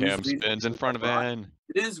Oh, Who's Cam leading? spins in front of N.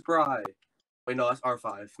 it is Bri. Wait, no, that's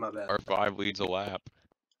R5. My bad. R5 leads a lap.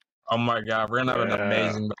 Oh my God, we're gonna have an Yeah.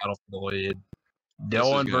 amazing battle for the lead. This is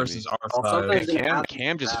Dylan gonna versus be- R5. sometimes- Hey, gonna happen.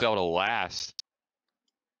 Cam just fell to last.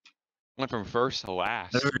 Went from first to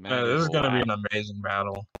last. This is gonna be an amazing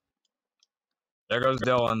battle. There goes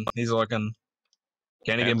Dylan. He's looking.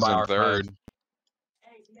 Can he get N's by in R5? third.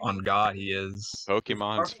 On God, he is.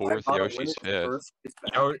 Pokemon's R5 fourth. bought a Yoshi's winner fifth. first. It's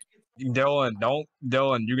back. Yo,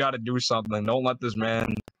 Dylan, you got to do something. Don't let this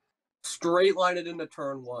man. Straight line it into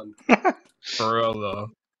turn one. For real though.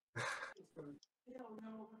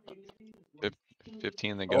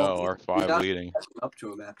 15 to go. Oh, R5 he's actually leading. catching up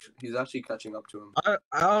to him. Actually, he's actually catching up to him.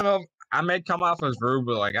 I don't know. I may come off as rude,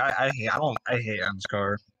 but like I hate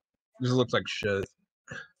Nascar. This looks like shit.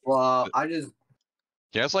 Well,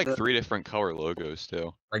 He has like The- 3 different color logos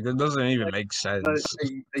too. Like it doesn't even make sense.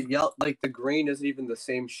 the yellow, like the green isn't even the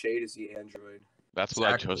same shade as the Android. That's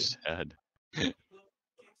what Exactly. I just said.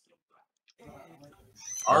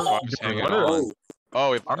 R- R5's hanging what on. is-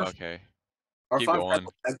 Oh, R- okay. R5 Keep got going.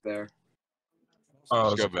 the back there. Oh,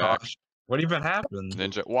 Let's go back. gosh. What even happened?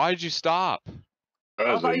 Ninja, why did you stop?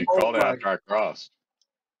 Because you Oh called it my- after I crossed.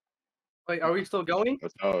 Wait, are we still going?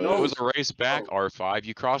 That's how it No. It is. was a race back, R5.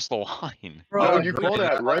 You crossed the line. No, Bro, you called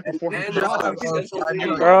it right before and the the cross. You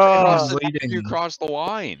Bruh. you crossed the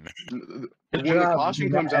line. When the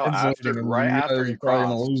caution comes out after, right after you probably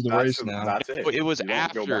gonna cross, lose the that's, race now. that's it. It was You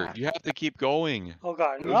don't go after. back. You have to keep going. Oh,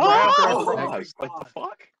 God. It was right after I Oh, crossed. Like the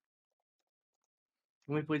fuck?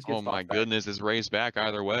 Can we please get Oh spots my back? goodness, this race back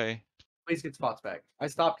either way. Please get spots back. I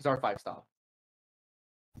stopped because R5 stopped.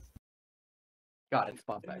 Got it,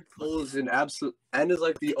 spot back. Pulls an absolute. N is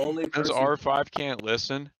like the only Since person. R5 can't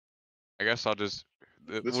listen, I guess I'll just.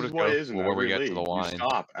 This we'll is just what go it is in when we every get league. to the You line.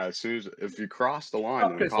 stop as soon as if you cross the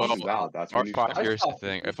line and the Well, caution's out. That's when you R5, stop. here's the stopped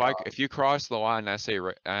thing. before If you cross the line, I say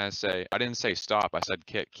I didn't say stop. I said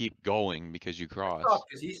keep going because you crossed. Stopped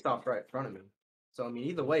because he stopped right in front of me. So I mean,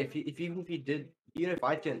 either way, even if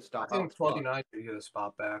I didn't stop, I I think was fucked. 29 could get a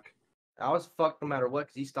spot back. I was fucked no matter what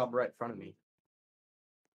because he stopped right in front of me.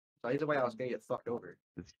 So either way, I was gonna get fucked over.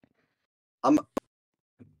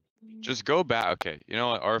 Just go back. Okay, you know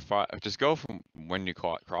what? R5. Just go from when you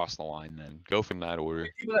cross the line. Then go from that order.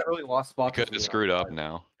 People that really lost spots. Because was me it's and screwed up R5.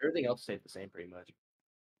 now. Everything else stayed the same pretty much.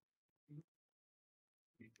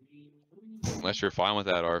 Unless you're fine with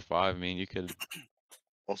that R5. I mean, you could.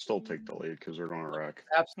 I'll still take the lead because they're gonna wreck.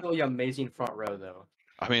 Absolutely amazing front row though.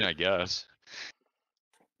 I mean, I guess.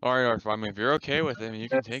 All right, R5. I mean, if you're okay with it, you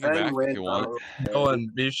can take it N back if wins, you I want.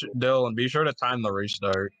 don't care. Dylan, be sure to time the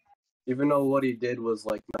restart. Even though what he did was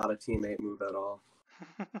like not a teammate move at all.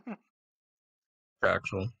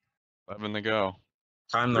 Actual. 11 to go.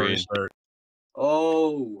 Time the Green. restart.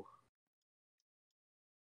 Oh,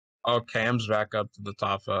 Oh, Cam's back up to the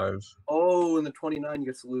top 5. Oh, and the 29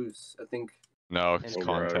 gets loose. I think. No, it's Oh, bro,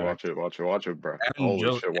 contact. watch it, bro. And,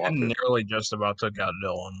 Holy shit, watch and it. nearly just about took out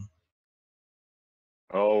Dylan.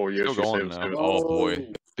 Oh, yes, Still you going saved though. it. Oh boy,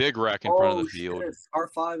 big wreck in front of the field. Shit.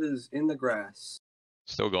 R5 is in the grass.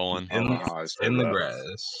 Still going. In, Nice, in the that.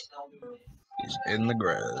 grass. He's in the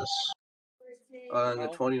grass. And the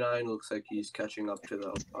 29 looks like he's catching up to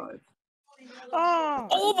the 05.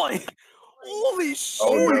 Oh my! Holy shit!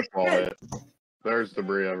 Oh, death ball hit. There's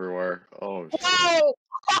debris everywhere. Oh, shit. Oh!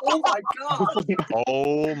 Oh my god!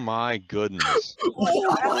 Oh my goodness.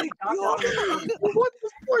 Oh my god! What the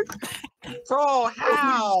fuck? Bro,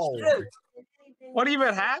 how? Shit. What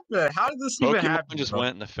even happened? How did this even Pokemon happen? just bro?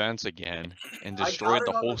 went in the fence again and I destroyed got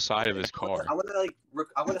the it on whole side of his car. I want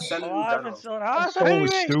to send it in demo. That's so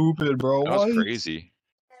stupid, bro. That was What? crazy.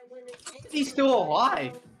 He's still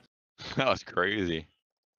alive. That was crazy.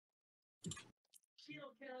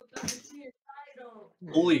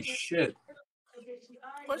 Holy shit.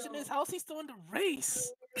 Question is, how's he still in the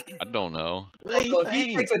race? I don't know. Also, if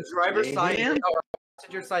he takes a driver's side hit or a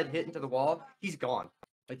passenger side hit into the wall, he's gone.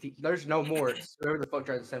 Like there's no more. It's whoever the fuck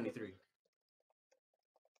drives the 73.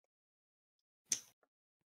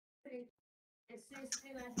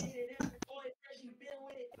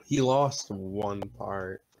 He lost one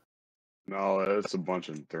part. No, it's a bunch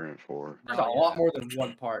of 3 and 4. There's a lot more than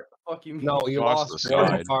one part. The fuck you mean? No, he Lost lost the one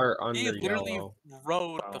side. part He under literally yellow.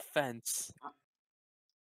 rode the fence.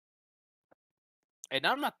 And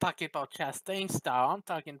I'm not talking about Chastain style. I'm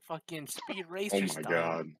talking fucking speed racer Oh, my style.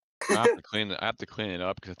 God. I have to clean it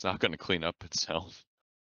up because it's not going to clean up itself.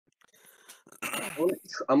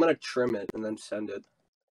 I'm gonna trim it and then send it.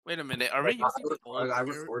 Wait a minute. Are we using the old I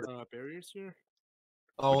recorded. barriers here?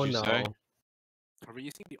 Oh What'd you no. say? Are we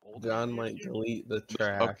using the old John barriers might here? delete the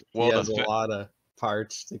track. well, he the has a lot of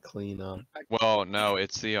parts to clean up. Well, no,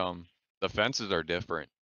 it's the fences are different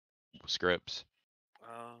scripts.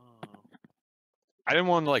 Oh. I didn't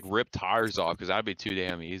want to like rip tires off because that'd be too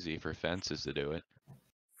damn easy for fences to do it.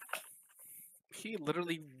 He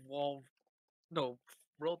literally wrote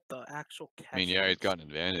the actual catch. I mean, yeah, he's got an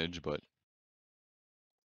advantage, but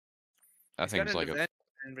I He's think got it's an like event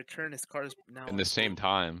and return his cars now. in the same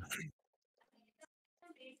time.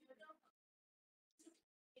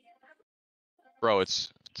 Bro, it's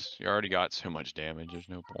you already got so much damage. There's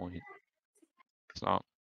no point. It's not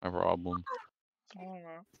a problem.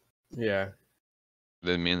 Yeah.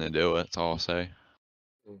 Didn't mean to do it. That's all I'll say.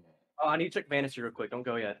 Oh, I need to check fantasy real quick. Don't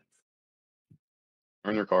go yet.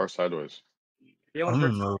 Turn your car sideways. Jalen I Hurts.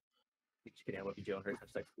 don't know. Just kidding. I love you, Jalen Hurts.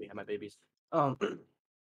 That's like we have my babies. Oh.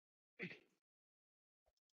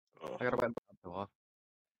 I gotta wait. Off.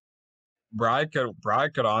 Bride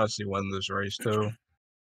could honestly win this race too.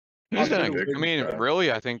 Who's I'll gonna, do it. I mean,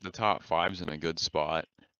 really, I think the top 5's in a good spot.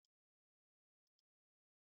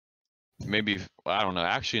 Maybe, I don't know.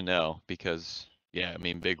 Actually, no, because, yeah, I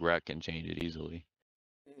mean, Big Wreck can change it easily.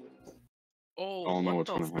 Oh, I don't know what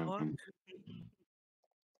what's the gonna fuck?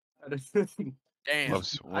 happen. Damn. We'll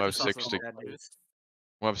have just saw 6 some to bad news.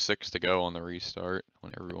 we'll have 6 to go on the restart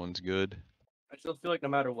when everyone's good. I still feel like no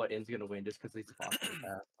matter what, N's gonna win just because he's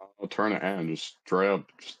possible. I'll turn it and just straight up,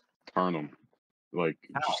 just turn them. Like,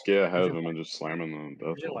 just get ahead of them and just slam them.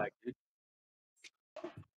 That's all. I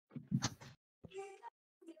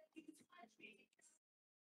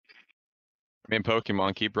mean,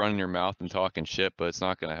 Pokemon, keep running your mouth and talking shit, but it's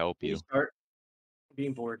not gonna help you. Start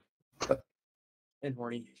being bored and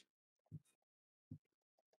horny.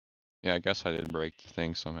 Yeah, I guess I did break the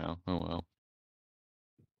thing somehow. Oh well.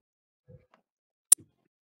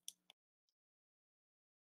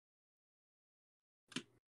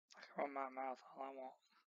 I run my mouth all I want.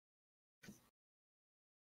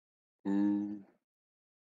 Ooh.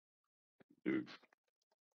 Dude.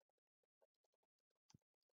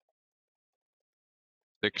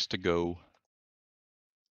 6 to go.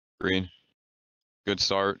 Green. Good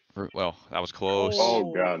start. Well, that was close.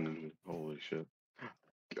 Oh, God. Holy shit.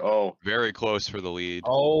 Oh. Very close for the lead.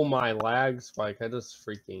 Oh my lag spike! I just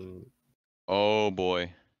freaking. Oh boy.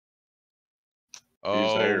 He's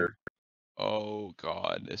Oh. there. Oh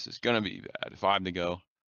god, this is gonna be bad. 5 to go.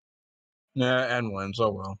 Yeah, and wins.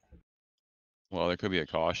 Oh well. Well, there could be a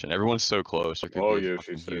caution. Everyone's so close. There could Oh, be a yeah,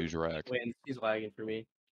 fucking she's safe. huge wreck. Wins. He's lagging for me.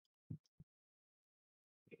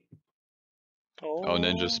 Oh, Oh,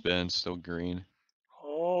 Ninja spin, still green.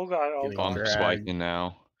 Oh god. Oh Getting god. I'm dragged. spiking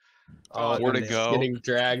now. Oh, 4 to he's go. getting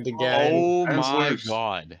dragged again. Oh Hands my loose.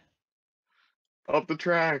 god. Up the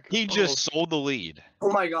track. He just sold the lead. Oh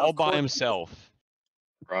my god. All by himself.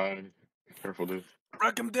 Right. Careful, dude.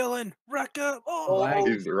 Wreck him, Dylan. Wreck him. Oh,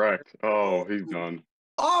 He's wrecked. Oh, he's done.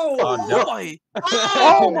 Oh, no. Boy!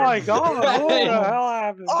 Oh my god, what the hell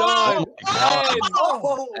happened? Done.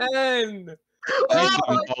 Oh, End. He's oh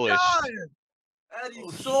my demolished. God! And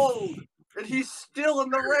he's sold, and he's still in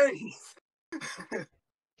the race.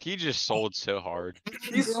 He just sold so hard.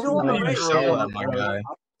 He's still in the Buy race. yourself, my guy.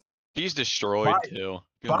 He's destroyed Buy- too.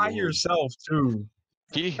 Good Buy lord. yourself too.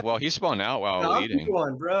 He spun out while No, I'm leading.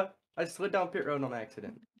 P1, bruh. I slid down pit road on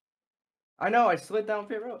accident. I know, I slid down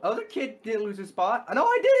pit road. Other kid didn't lose his spot. I know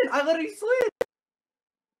I didn't. I literally slid.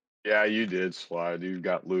 Yeah, you did slide. You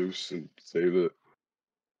got loose and saved it.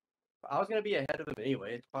 I was gonna be ahead of him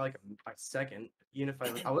anyway. It's probably like a second. Even if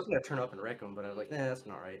I wasn't gonna turn up and wreck him, but I was like, nah, that's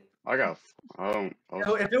not right. I don't.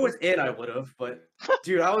 No, if it was in, I would have. But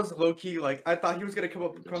dude, I was low key like I thought he was gonna come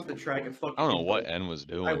up across the track and fuck. I don't know me, what but- N was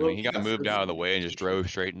doing. I I mean, he will- got moved out of the way and just drove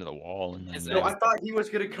straight into the wall. And It's then No, I thought he was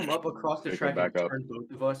gonna come up across the Pick it track back and up. turn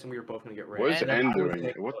both of us, and we were both gonna get wrecked. What is And N I was doing?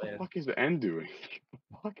 gonna What kill the N. fuck is N doing? What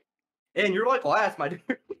the fuck? And you're like last, my dude.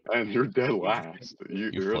 And you're dead last. you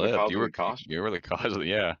You're the flipped. cause You of were the costume. you were the cause of the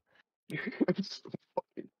yeah. It's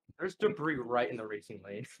fucking- There's debris right in the racing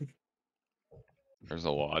lane. There's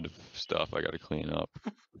a lot of stuff I got to clean up.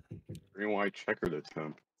 Green white checkered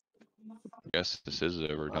attempt. Guess this is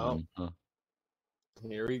overdone. Huh?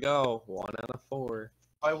 Here we go. 1 out of 4.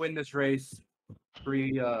 If I win this race,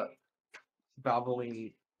 free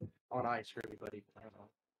babbling on ice for everybody. I don't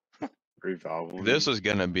know. Revalve. This is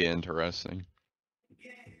gonna be interesting.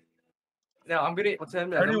 Now I'm gonna what's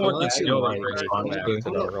him? Anyone can lag steal might that race, make honestly. it to the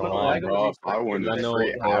I'm gonna wrong lag line. on I won I the know free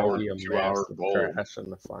there will hour, be a 2-hour massive bowl. crash in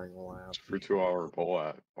the final lap. Free 2-hour bowl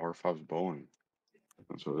at R5's bowling.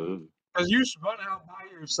 That's what it is. Because you spun out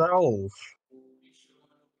by yourself.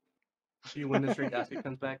 If you win this race, Basket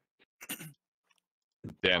comes back.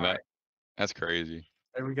 Damn Alright. that's crazy.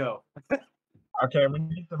 There we go. Okay, we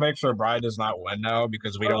need to make sure Brian does not win now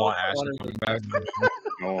because we don't want Ashley coming back.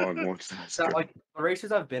 No one wants that. It's not like the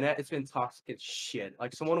races I've been at, it's been toxic as shit.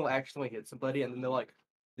 Like someone will accidentally hit somebody, and then they're like,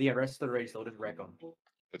 the rest of the race they'll just wreck them.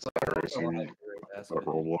 It's like racing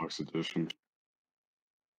Roblox edition.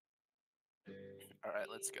 All right,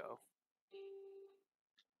 let's go.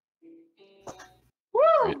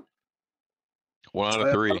 Woo! 1 out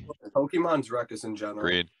of 3. Pokemon's wreck is in general.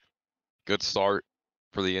 Agreed. Good start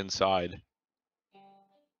for the inside.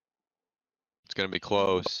 It's gonna be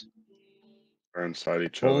close. They're inside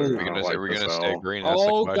each other. Oh. I don't like We're this gonna stay L. green. That's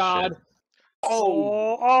Oh, the question. God.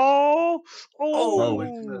 Oh, Oh, oh.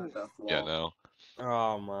 it's a death Yeah, wall. no.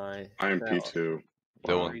 Oh, my. I am No. P2.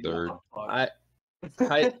 Dylan third. I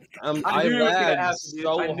I knew it was gonna lagged happen, dude.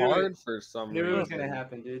 I so knew it. hard for some Knew it was reason. gonna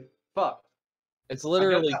happen, dude. Fuck. It's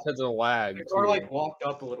literally that- because of lag. The car too. like walked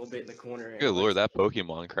up a little bit in the corner. and, Good like, lord, that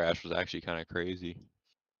Pokemon crash was actually kind of crazy.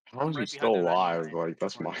 How is he Right still behind the alive? red Like,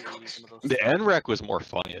 that's line. my Some of question. those The stuff. N wreck was more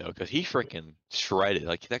funny though, because he freaking shredded.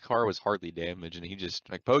 Like that car was hardly damaged, and he just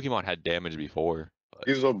like Pokemon had damage before. But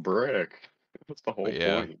He's a brick. That's the whole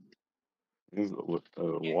yeah. point. He's a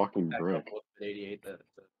walking that brick. couple of 88 that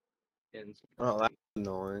ends. Oh, that's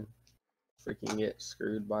annoying. Freaking get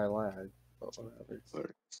screwed by lag. But whatever.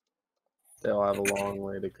 Sorry. They'll have a long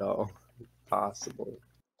way to go. Possibly.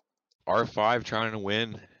 R5 trying to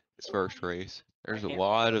win his first race. There's a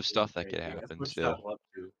lot of stuff that could happen still.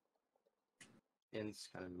 Ends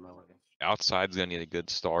kind of in my way. Outside's gonna need a good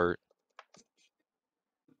start.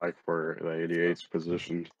 Like for the 88's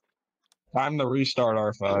position. Time to restart I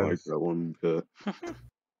R5. like that one bit.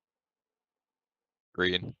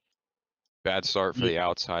 Green. Bad start for the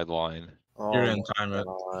outside line. Oh, You didn't time it.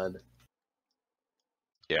 God.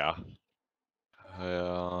 Yeah.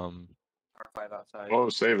 R5 outside. Oh,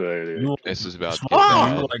 save the 88. You- This is about to get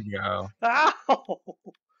Oh! bad. Go. Ow!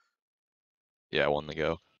 Yeah, 1 to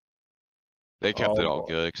go. They kept it all Oh.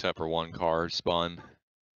 good except for one car spun.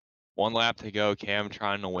 1 lap to go. Cam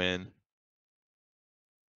trying to win.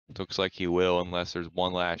 Looks like he will unless there's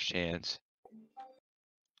one last chance.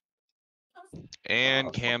 And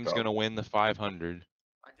fucked Cam's up. gonna win the 500.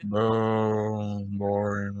 Boom.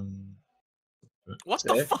 Boring. What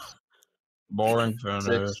the Six? fuck? Boring finish.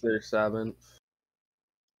 6th or 7th.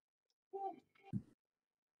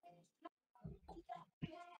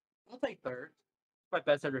 I'll take third. My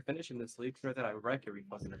best ever finish in this league. So that I wreck every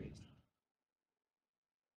fucking race.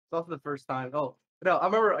 It's also the first time. Oh no, I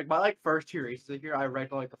remember like my first 2 races this year. I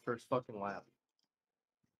wrecked on like the first fucking lap.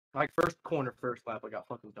 Like first corner, first lap, I got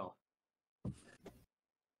fucking dumped.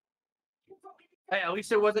 Hey, at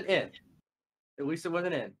least it wasn't in. At least it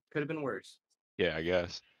wasn't in. Could have been worse. Yeah, I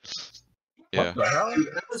guess. Yeah. What the hell? Dude,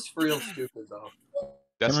 that was real stupid though.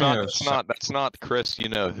 That's Give me not a that's not Chris you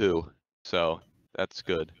know who. So that's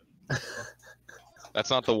good. That's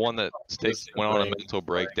not the one that went on a brain mental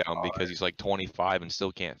breakdown because he's like 25 and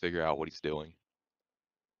still can't figure out what he's doing.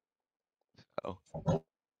 Oh,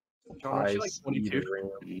 John, aren't you like High-speed 22?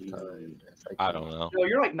 ramp time. I don't know. No,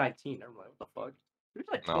 you're like 19. Never mind. What the fuck? You're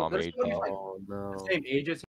like No, 12. I'm There's 18. somebody who's like Oh no. the same age as